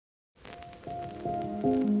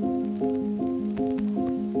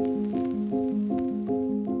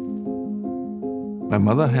My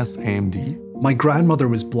mother has AMD. My grandmother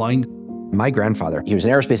was blind. My grandfather, he was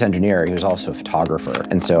an aerospace engineer, he was also a photographer.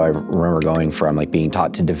 And so I remember going from being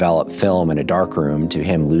taught to develop film in a dark room to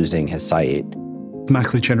him losing his sight.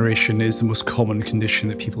 Macular degeneration is the most common condition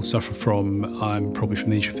that people suffer from, probably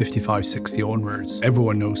from the age of 55, 60 onwards.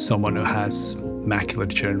 Everyone knows someone who has macular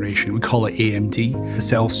degeneration. We call it AMD. The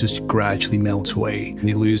cells just gradually melt away and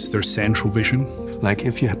they lose their central vision. Like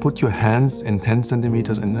if you put your hands in 10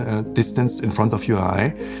 centimeters in distance in front of your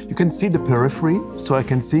eye, you can see the periphery, so I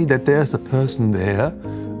can see that there's a person there,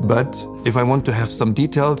 but if I want to have some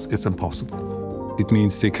details, it's impossible. It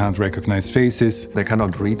means they can't recognize faces. They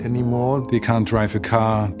cannot read anymore. They can't drive a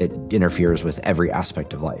car. It interferes with every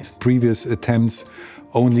aspect of life. Previous attempts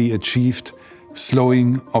only achieved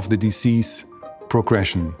slowing of the disease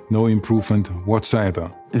progression, no improvement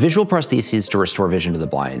whatsoever. Visual prostheses to restore vision to the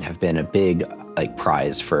blind have been a big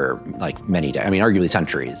prize for many, arguably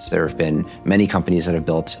centuries. There have been many companies that have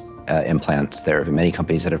built implants. There have been many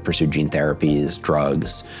companies that have pursued gene therapies,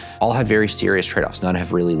 drugs. All had very serious trade-offs. None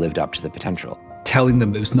have really lived up to the potential. Telling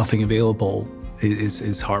them there's nothing available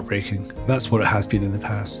is heartbreaking. That's what it has been in the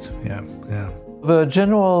past. Yeah. The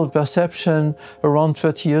general perception around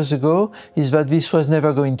 30 years ago is that this was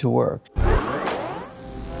never going to work.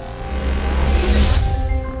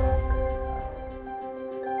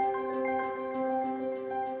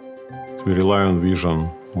 We rely on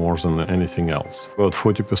vision more than anything else. About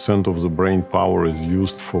 40% of the brain power is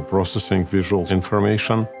used for processing visual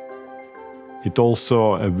information. It's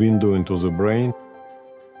also a window into the brain.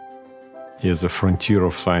 It's a frontier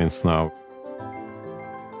of science now.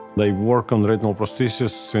 I work on retinal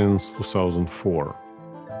prosthesis since 2004.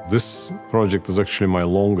 This project is actually my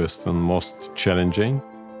longest and most challenging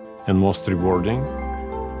and most rewarding.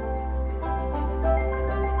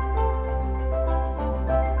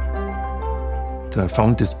 I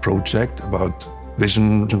found this project about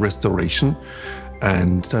vision restoration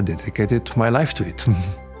and I dedicated my life to it.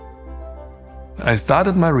 I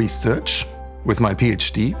started my research with my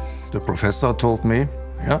PhD. The professor told me,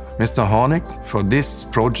 Mr. Hornig, for this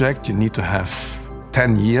project you need to have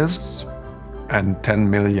 10 years and 10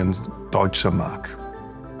 million Deutsche Mark.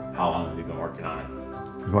 How long have you been working on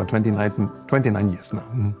it? About 29 years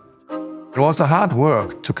now. It was a hard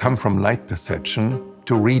work to come from light perception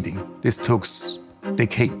to reading. This took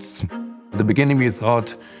decades. At the beginning we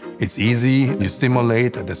thought it's easy, you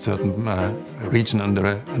stimulate at a certain region on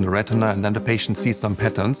the retina and then the patient sees some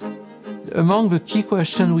patterns. Among the key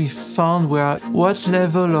questions we found were what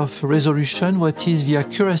level of resolution, what is the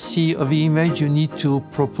accuracy of the image you need to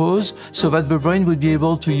propose so that the brain would be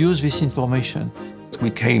able to use this information.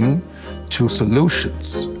 We came to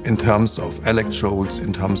solutions in terms of electrodes,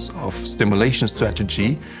 in terms of stimulation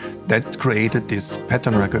strategy that created this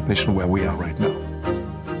pattern recognition where we are right now.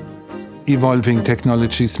 Evolving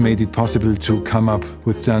technologies made it possible to come up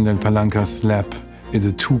with Daniel Palanca's lab in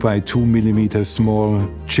a 2 by 2 millimeter small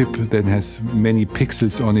chip that has many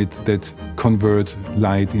pixels on it that convert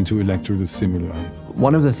light into electrical stimuli.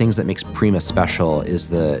 One of the things that makes PRIMA special is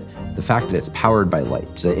the fact that it's powered by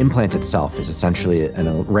light. The implant itself is essentially an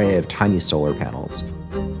array of tiny solar panels.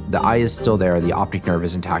 The eye is still there, the optic nerve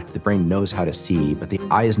is intact, the brain knows how to see, but the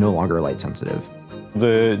eye is no longer light sensitive.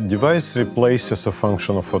 The device replaces a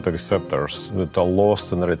function of photoreceptors that are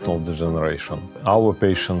lost in retinal degeneration. Our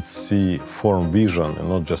patients see form vision and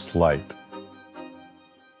not just light.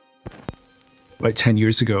 About 10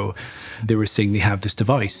 years ago, they were saying they have this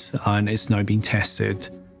device and it's now being tested.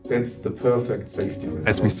 That's the perfect safety result.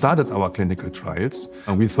 As we started our clinical trials,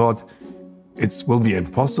 we thought it will be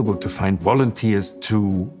impossible to find volunteers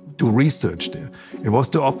to do research there. It was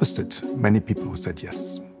the opposite. Many people who said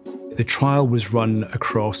yes. The trial was run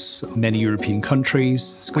across many European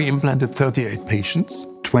countries. We implanted 38 patients.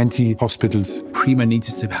 20 hospitals. PRIMA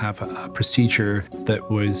needed to have a procedure that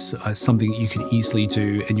was something that you could easily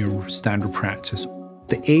do in your standard practice.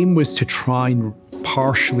 The aim was to try and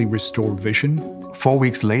partially restore vision. 4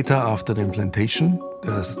 weeks later after the implantation,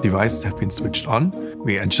 the devices have been switched on.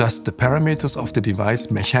 We adjust the parameters of the device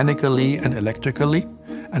mechanically and electrically,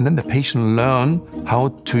 and then the patient learn how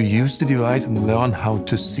to use the device and learn how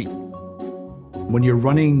to see. When you're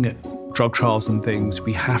running drug trials and things,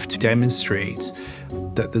 we have to demonstrate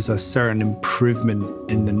that there's a certain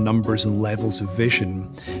improvement in the numbers and levels of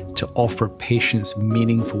vision to offer patients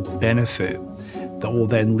meaningful benefit that will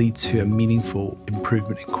then lead to a meaningful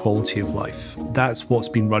improvement in quality of life. That's what's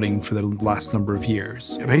been running for the last number of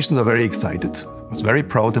years. The patients are very excited. I was very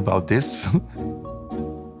proud about this.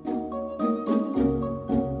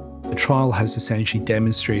 The trial has essentially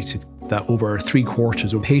demonstrated that over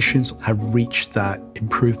 3/4 of patients have reached that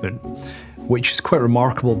improvement, which is quite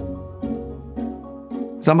remarkable.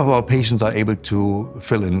 Some of our patients are able to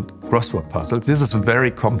fill in crossword puzzles. This is a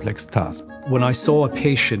very complex task. When I saw a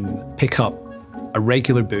patient pick up a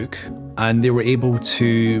regular book and they were able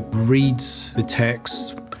to read the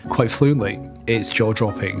text quite fluently, it's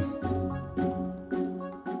jaw-dropping.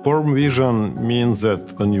 Form vision means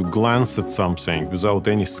that when you glance at something without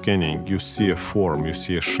any scanning, you see a form, you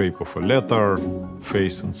see a shape of a letter,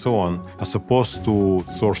 face, and so on, as opposed to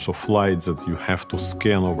source of light that you have to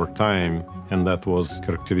scan over time, and that was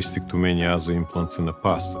characteristic to many other implants in the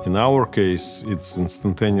past. In our case, it's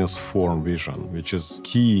instantaneous form vision, which is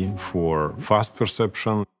key for fast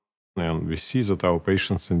perception, and we see that our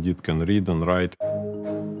patients indeed can read and write.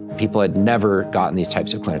 People had never gotten these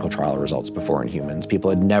types of clinical trial results before in humans. People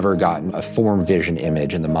had never gotten a form vision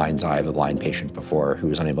image in the mind's eye of a blind patient before who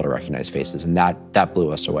was unable to recognize faces, and that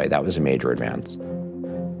blew us away. That was a major advance.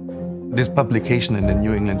 This publication in the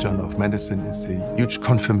New England Journal of Medicine is a huge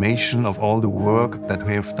confirmation of all the work that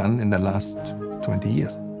we have done in the last 20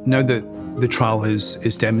 years. Now that the trial has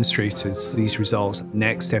demonstrated these results,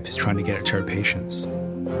 next step is trying to get it to our patients.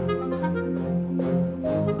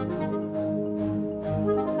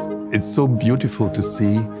 It's so beautiful to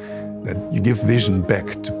see that you give vision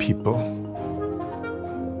back to people.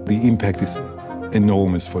 The impact is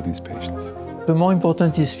enormous for these patients. The more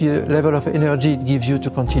important is the level of energy it gives you to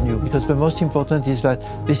continue, because the most important is that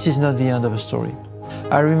this is not the end of a story.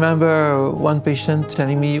 I remember one patient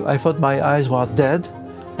telling me, I thought my eyes were dead,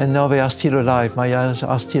 and now they are still alive. My eyes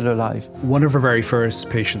are still alive. One of our very first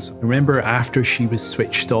patients, I remember after she was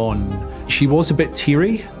switched on, she was a bit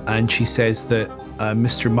teary, and she says that,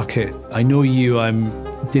 Mr. Muckett, I know you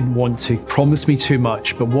didn't want to promise me too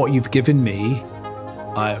much, but what you've given me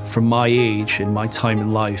from my age and my time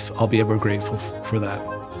in life, I'll be ever grateful for that.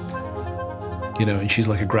 You know, and she's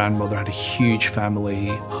like a grandmother, had a huge family,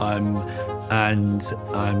 and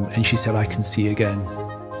she said, I can see again.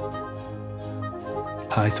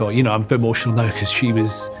 I thought, you know, I'm a bit emotional now because she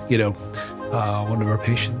was, you know, one of our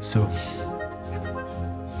patients, so.